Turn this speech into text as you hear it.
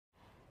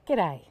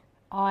G'day,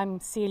 I'm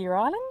Celia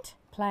Island,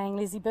 playing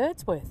Lizzie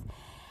Birdsworth.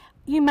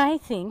 You may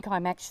think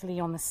I'm actually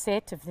on the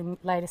set of the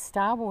latest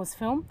Star Wars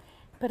film,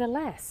 but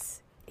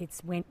alas,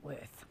 it's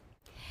Wentworth.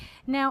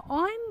 Now,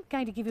 I'm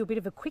going to give you a bit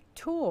of a quick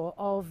tour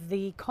of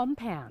the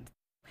compound.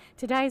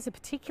 Today is a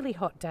particularly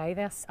hot day,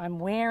 thus I'm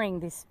wearing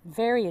this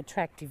very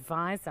attractive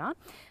visor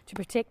to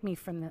protect me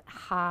from the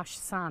harsh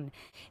sun.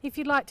 If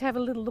you'd like to have a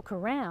little look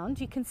around,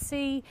 you can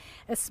see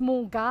a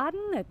small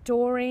garden that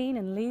Doreen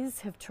and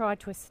Liz have tried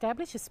to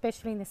establish,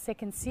 especially in the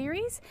second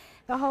series.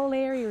 The whole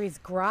area is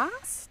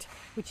grassed,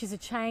 which is a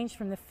change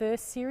from the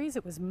first series.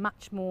 It was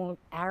much more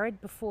arid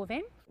before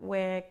then.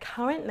 We're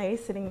currently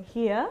sitting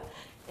here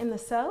in the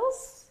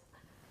cells.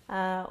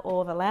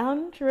 Or the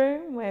lounge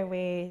room where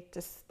we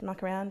just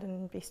muck around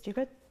and be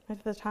stupid most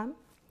of the time.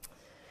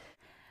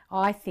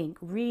 I think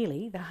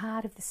really the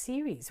heart of the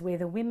series, where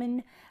the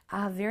women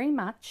are very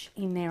much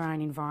in their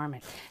own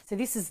environment. So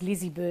this is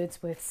Lizzie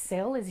Birdsworth's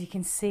cell. As you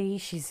can see,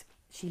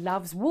 she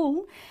loves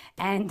wool,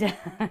 and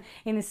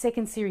in the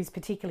second series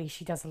particularly,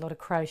 she does a lot of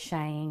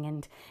crocheting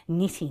and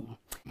knitting.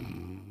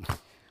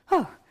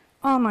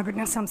 Oh my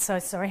goodness, I'm so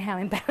sorry, how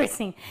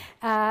embarrassing.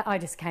 I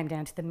just came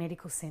down to the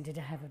medical centre to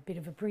have a bit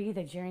of a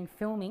breather during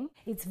filming.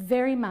 It's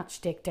very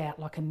much decked out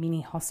like a mini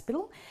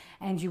hospital,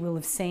 and you will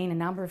have seen a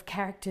number of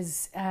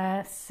characters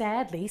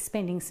sadly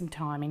spending some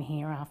time in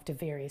here after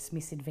various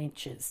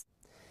misadventures.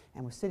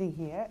 And we're sitting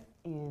here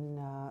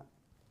in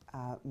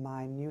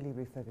my newly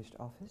refurbished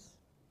office.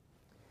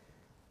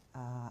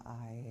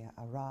 I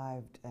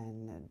arrived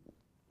and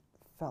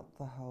felt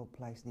the whole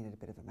place needed a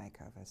bit of a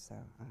makeover, so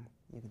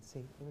you can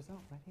see the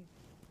result right here.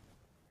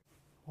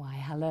 Why,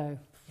 hello,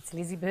 it's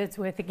Lizzie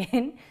Birdsworth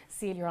again,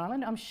 Celia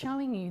Island. I'm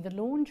showing you the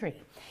laundry.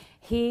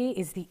 Here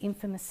is the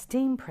infamous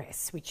steam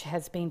press, which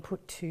has been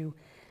put to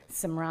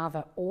some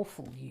rather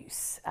awful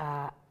use,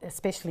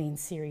 especially in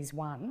Series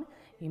 1,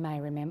 you may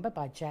remember,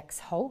 by Jax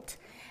Holt.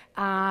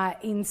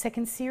 In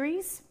second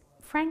series,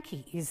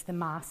 Frankie is the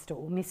master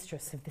or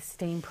mistress of the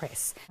steam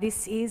press.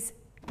 This is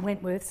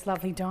Wentworth's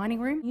lovely dining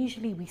room.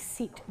 Usually we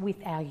sit with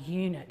our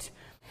unit.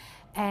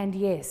 And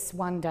yes,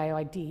 one day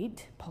I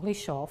did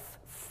polish off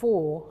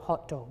 4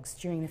 hot dogs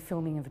during the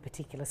filming of a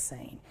particular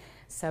scene.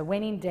 So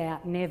when in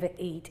doubt, never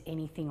eat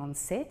anything on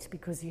set,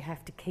 because you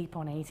have to keep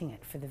on eating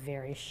it for the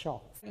various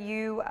shots.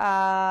 You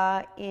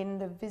are in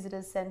the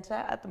visitors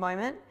centre at the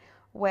moment,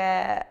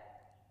 where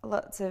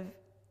lots of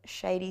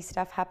shady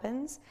stuff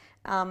happens.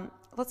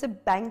 Lots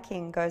of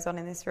banking goes on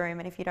in this room,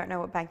 and if you don't know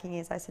what banking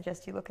is, I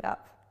suggest you look it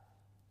up.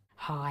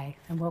 Hi,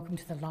 and welcome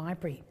to the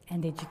Library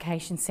and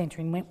Education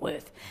Centre in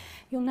Wentworth.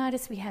 You'll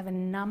notice we have a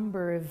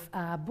number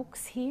of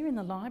books here in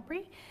the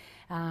library,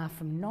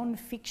 from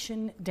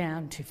non-fiction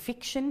down to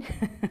fiction.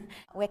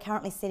 We're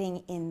currently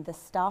sitting in the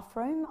staff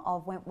room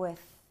of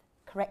Wentworth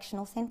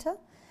Correctional Centre,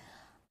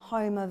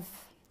 home of,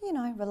 you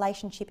know,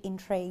 relationship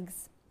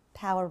intrigues,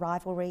 power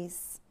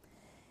rivalries.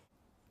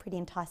 Pretty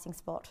enticing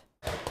spot.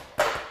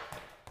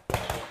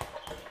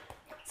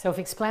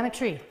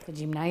 Self-explanatory, the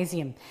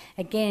gymnasium.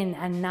 Again,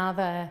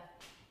 another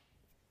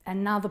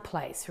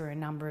place where a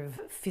number of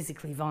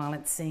physically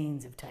violent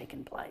scenes have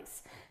taken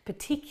place,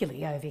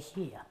 particularly over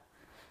here,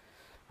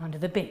 under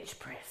the bench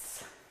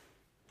press.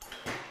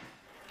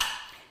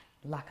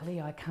 Luckily,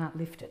 I can't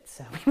lift it,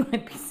 so we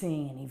won't be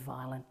seeing any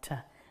violent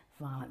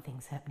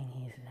things happening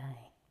here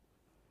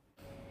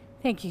today.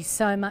 Thank you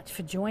so much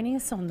for joining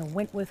us on the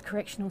Wentworth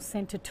Correctional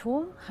Centre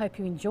tour. Hope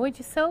you enjoyed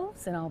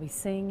yourselves, and I'll be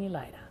seeing you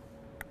later.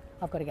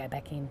 I've got to go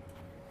back in.